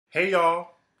Hey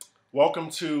y'all, welcome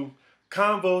to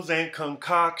Convos and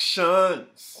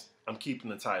Concoctions. I'm keeping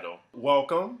the title.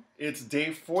 Welcome. It's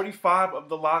day 45 of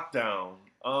the lockdown.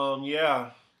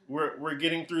 Yeah, we're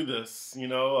getting through this.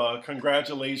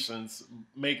 Congratulations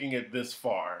making it this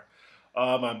far.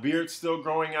 My beard's still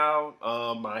growing out.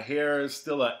 My hair is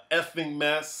still a effing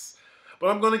mess. But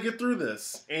I'm gonna get through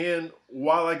this. And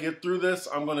while I get through this,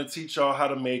 I'm gonna teach y'all how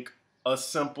to make a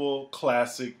simple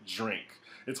classic drink.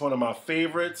 It's one of my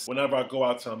favorites. Whenever I go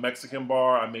out to a Mexican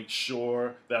bar, I make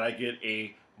sure that I get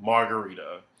a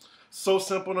margarita. So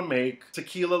simple to make.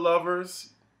 Tequila lovers,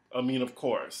 of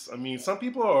course. Some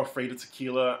people are afraid of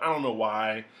tequila. I don't know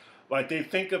why. Like, they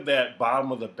think of that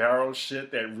bottom of the barrel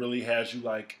shit that really has you,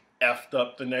 like, effed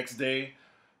up the next day.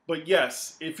 But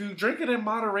yes, if you drink it in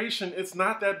moderation, it's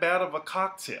not that bad of a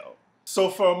cocktail. So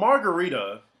for a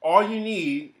margarita, all you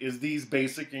need is these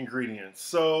basic ingredients.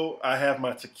 So I have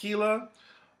my tequila.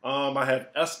 I have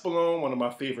Espolón, one of my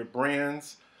favorite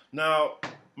brands. Now,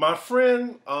 my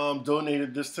friend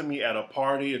donated this to me at a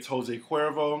party. It's Jose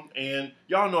Cuervo, and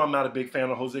y'all know I'm not a big fan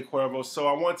of Jose Cuervo, so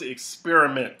I want to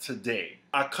experiment today.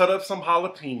 I cut up some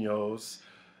jalapenos,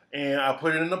 and I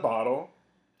put it in a bottle,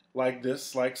 like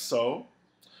this, like so.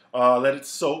 Let it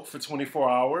soak for 24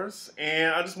 hours,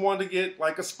 and I just wanted to get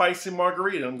like a spicy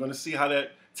margarita. I'm gonna see how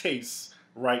that tastes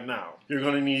right now. You're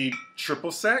gonna need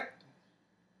triple sec,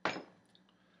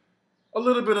 a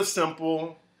little bit of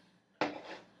simple,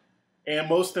 and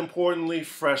most importantly,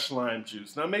 fresh lime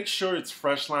juice. Now make sure it's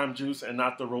fresh lime juice and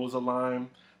not the Rosa lime.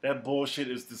 That bullshit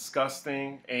is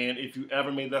disgusting, and if you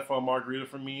ever made that for a margarita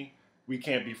for me, we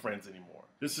can't be friends anymore.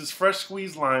 This is fresh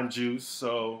squeezed lime juice,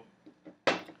 so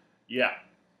yeah.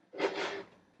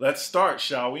 Let's start,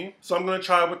 shall we? So I'm gonna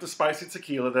try with the spicy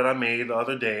tequila that I made the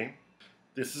other day.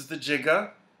 This is the Jigga.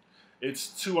 It's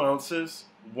 2 ounces,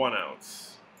 1 ounce.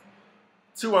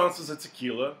 2 ounces of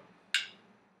tequila,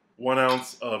 1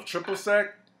 ounce of triple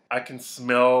sec. I can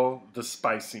smell the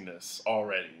spiciness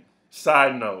already.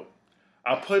 Side note,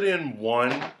 I put in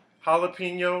 1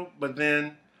 jalapeno, but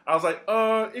then I was like,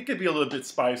 it could be a little bit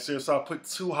spicier, so I put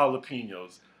 2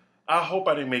 jalapenos. I hope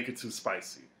I didn't make it too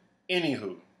spicy.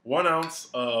 Anywho, 1 ounce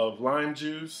of lime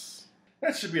juice.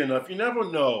 That should be enough. You never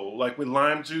know. Like with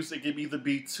lime juice, it could either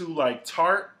be too like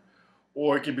tart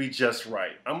or it could be just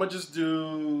right. I'm gonna just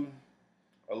do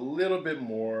a little bit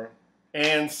more,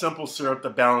 and simple syrup to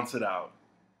balance it out.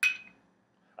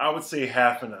 I would say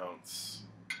 ½ ounce.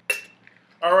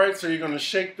 All right, so you're gonna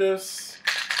shake this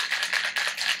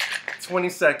 20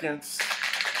 seconds.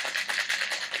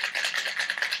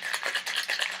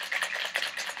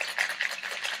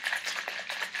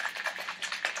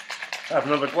 I have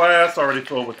another glass already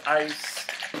filled with ice,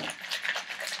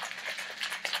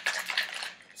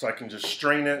 so I can just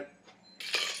strain it.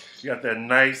 You got that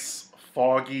nice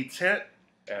foggy tint.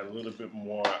 Add a little bit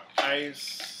more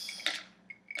ice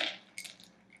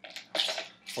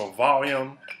for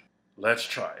volume. Let's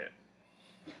try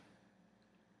it.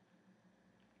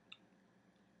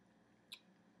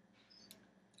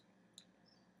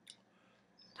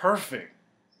 Perfect.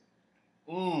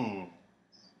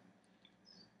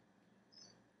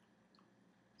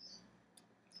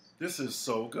 This is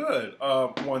so good.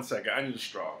 1 second, I need a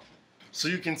straw. So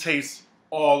you can taste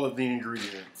all of the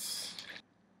ingredients.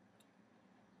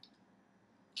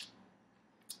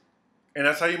 And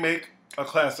that's how you make a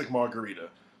classic margarita.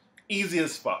 Easy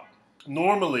as fuck.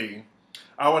 Normally,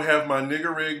 I would have my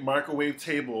nigger rig microwave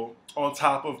table on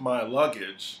top of my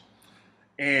luggage,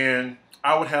 and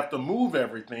I would have to move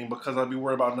everything because I'd be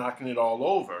worried about knocking it all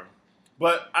over.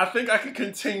 But I think I can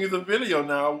continue the video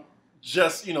now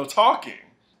just, talking.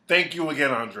 Thank you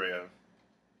again, Andrea.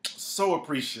 So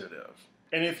appreciative.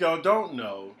 And if y'all don't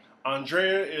know,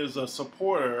 Andrea is a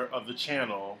supporter of the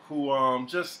channel who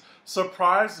just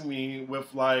surprised me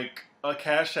with like a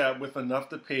Cash App with enough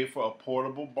to pay for a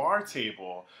portable bar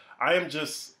table. I am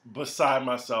just beside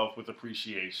myself with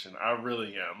appreciation. I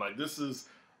really am. Like, this is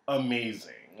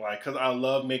amazing. Like, cause I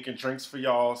love making drinks for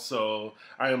y'all, so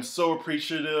I am so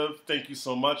appreciative. Thank you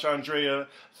so much, Andrea.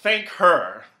 Thank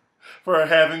her for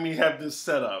having me have this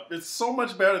set up. It's so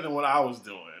much better than what I was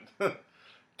doing.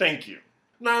 Thank you.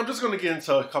 Now I'm just gonna get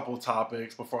into a couple of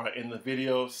topics before I end the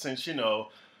video. Since,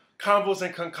 Convos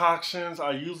and Concoctions,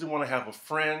 I usually want to have a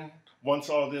friend. Once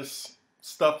all this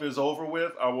stuff is over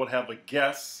with, I would have a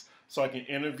guest so I can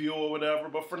interview or whatever.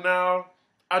 But for now,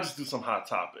 I just do some hot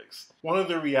topics. One of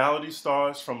the reality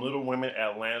stars from Little Women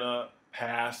Atlanta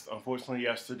passed, unfortunately,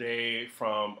 yesterday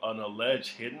from an alleged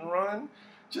hit and run.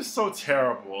 Just so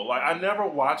terrible. Like, I never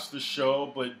watched the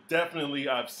show, but definitely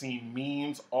I've seen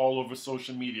memes all over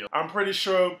social media. I'm pretty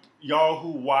sure y'all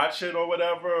who watch it or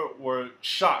whatever were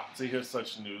shocked to hear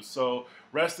such news. So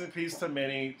rest in peace to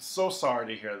Minnie. So sorry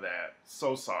to hear that.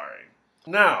 So sorry.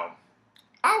 Now,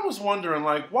 I was wondering,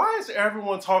 like, why is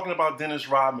everyone talking about Dennis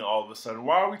Rodman all of a sudden?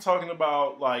 Why are we talking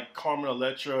about, like, Carmen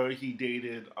Electra? He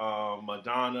dated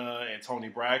Madonna and Toni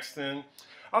Braxton.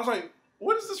 I was like,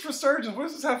 what is this resurgence? What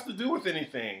does this have to do with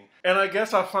anything? And I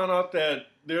guess I found out that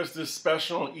there's this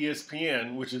special on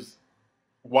ESPN, which is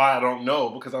why I don't know,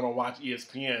 because I don't watch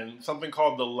ESPN, something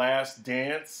called The Last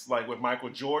Dance, like with Michael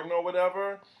Jordan or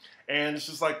whatever. And it's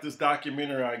just like this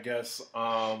documentary, I guess,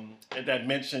 that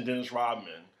mentioned Dennis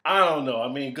Rodman. I don't know.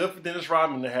 I mean, good for Dennis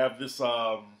Rodman to have this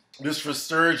this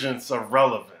resurgence of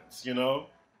relevance, you know?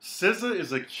 SZA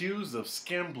is accused of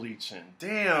skin bleaching.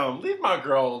 Damn, leave my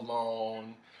girl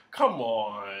alone. Come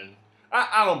on.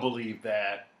 I don't believe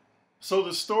that. So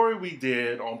the story we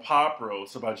did on Pop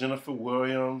Roast about Jennifer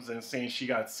Williams and saying she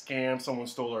got scammed, someone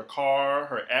stole her car,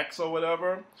 her ex or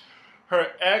whatever. Her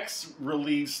ex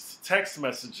released text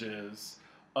messages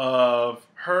of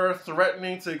her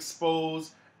threatening to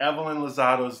expose Evelyn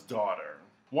Lozada's daughter.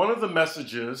 One of the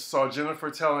messages saw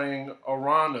Jennifer telling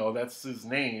Arano, that's his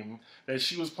name, that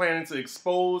she was planning to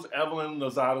expose Evelyn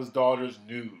Lozada's daughter's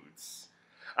nudes.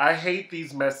 I hate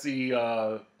these messy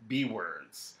B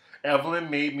words. Evelyn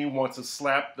made me want to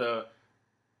slap the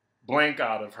blank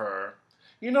out of her.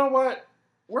 You know what?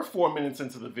 We're 4 minutes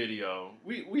into the video.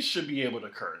 We should be able to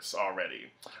curse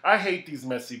already. I hate these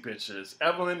messy pictures.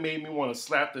 Evelyn made me want to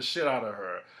slap the shit out of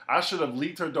her. I should have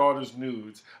leaked her daughter's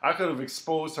nudes. I could have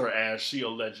exposed her ass, she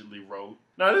allegedly wrote.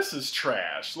 Now this is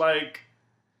trash. Like,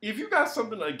 if you got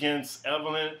something against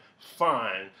Evelyn,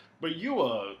 fine. But you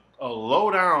a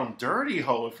low-down dirty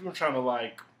hoe if you're trying to,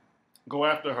 like, go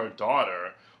after her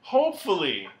daughter.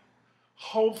 Hopefully,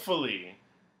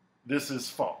 this is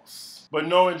false. But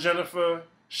knowing Jennifer,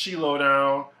 she low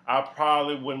down, I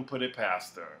probably wouldn't put it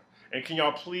past her. And can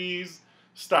y'all please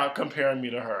stop comparing me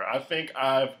to her? I think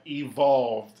I've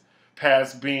evolved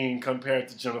past being compared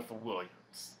to Jennifer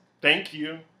Williams. Thank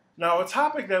you. Now, a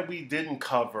topic that we didn't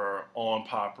cover on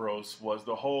Pop Roast was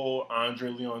the whole Andre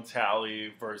Leon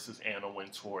Talley versus Anna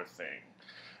Wintour thing.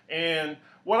 And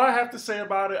what I have to say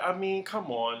about it, I mean, come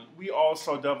on. We all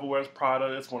saw Devil Wears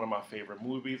Prada. It's one of my favorite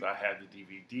movies. I had the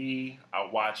DVD. I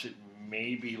watch it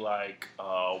maybe like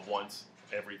once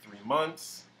every 3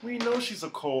 months. We know she's a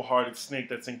cold-hearted snake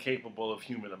that's incapable of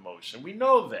human emotion. We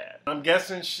know that. I'm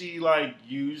guessing she, like,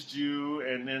 used you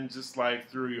and then just, like,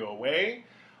 threw you away.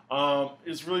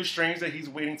 It's really strange that he's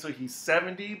waiting till he's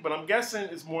 70, but I'm guessing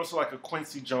it's more so like a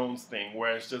Quincy Jones thing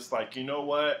where it's just like, you know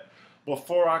what?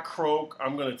 Before I croak,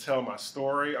 I'm going to tell my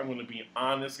story. I'm going to be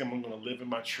honest. I'm going to live in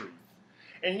my truth.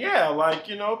 And yeah, like,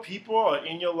 you know, people are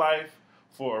in your life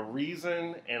for a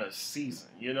reason and a season,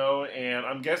 you know? And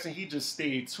I'm guessing he just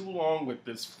stayed too long with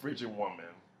this frigid woman,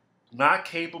 not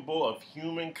capable of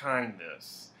human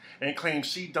kindness, and claims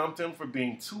she dumped him for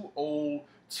being too old,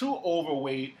 too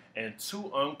overweight, and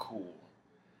too uncool.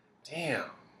 Damn.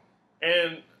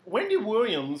 And Wendy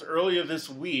Williams, earlier this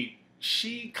week,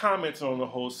 she commented on the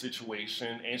whole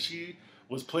situation, and she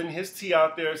was putting his tea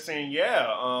out there saying, yeah,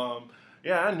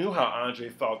 I knew how Andre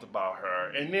felt about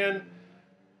her. And then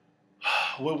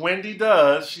what Wendy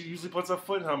does, she usually puts her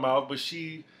foot in her mouth, but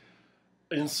she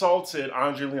insulted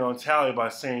Andre Leon Talley by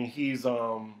saying he's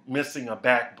missing a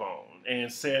backbone,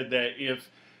 and said that if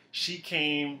she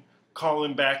came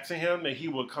calling back to him, that he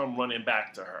would come running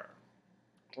back to her.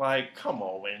 Like, come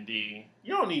on, Wendy.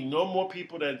 You don't need no more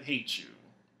people that hate you.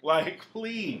 Like,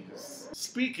 please.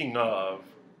 Speaking of,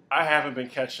 I haven't been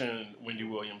catching Wendy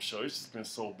Williams' show. It's just been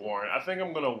so boring. I think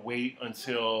I'm going to wait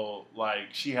until, like,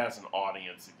 she has an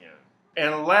audience again.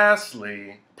 And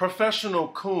lastly, professional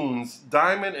coons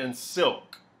Diamond and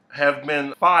Silk have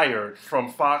been fired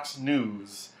from Fox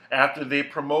News after they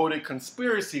promoted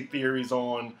conspiracy theories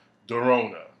on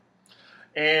Dorona.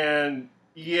 And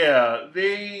yeah,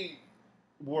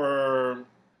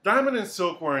 Diamond and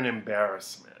Silk were an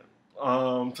embarrassment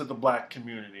to the black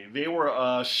community. They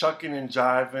were shucking and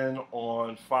jiving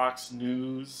on Fox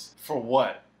News for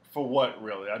what? For what,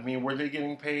 really? I mean, were they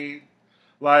getting paid?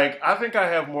 Like, I think I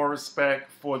have more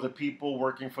respect for the people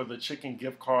working for the chicken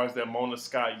gift cards that Mona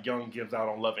Scott Young gives out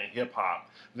on Love and Hip Hop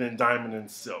than Diamond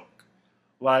and Silk.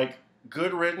 Like,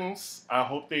 good riddance. I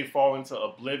hope they fall into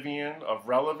oblivion of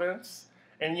relevance.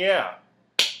 And yeah,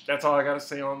 that's all I got to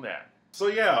say on that. So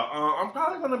yeah, I'm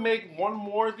probably going to make one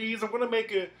more of these. I'm going to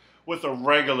make it with a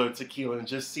regular tequila and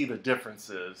just see the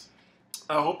differences.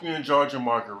 I hope you enjoyed your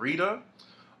margarita.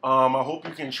 I hope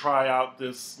you can try out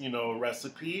this,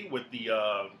 recipe with the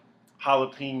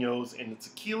jalapenos and the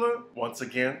tequila. Once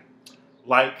again,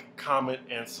 like, comment,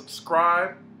 and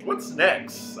subscribe. What's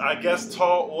next? I guess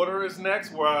Tall Order is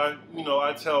next, where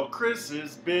I tell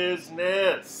Chris's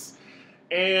business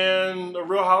and the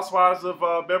Real Housewives of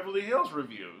Beverly Hills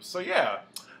reviews. So yeah,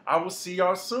 I will see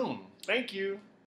y'all soon. Thank you.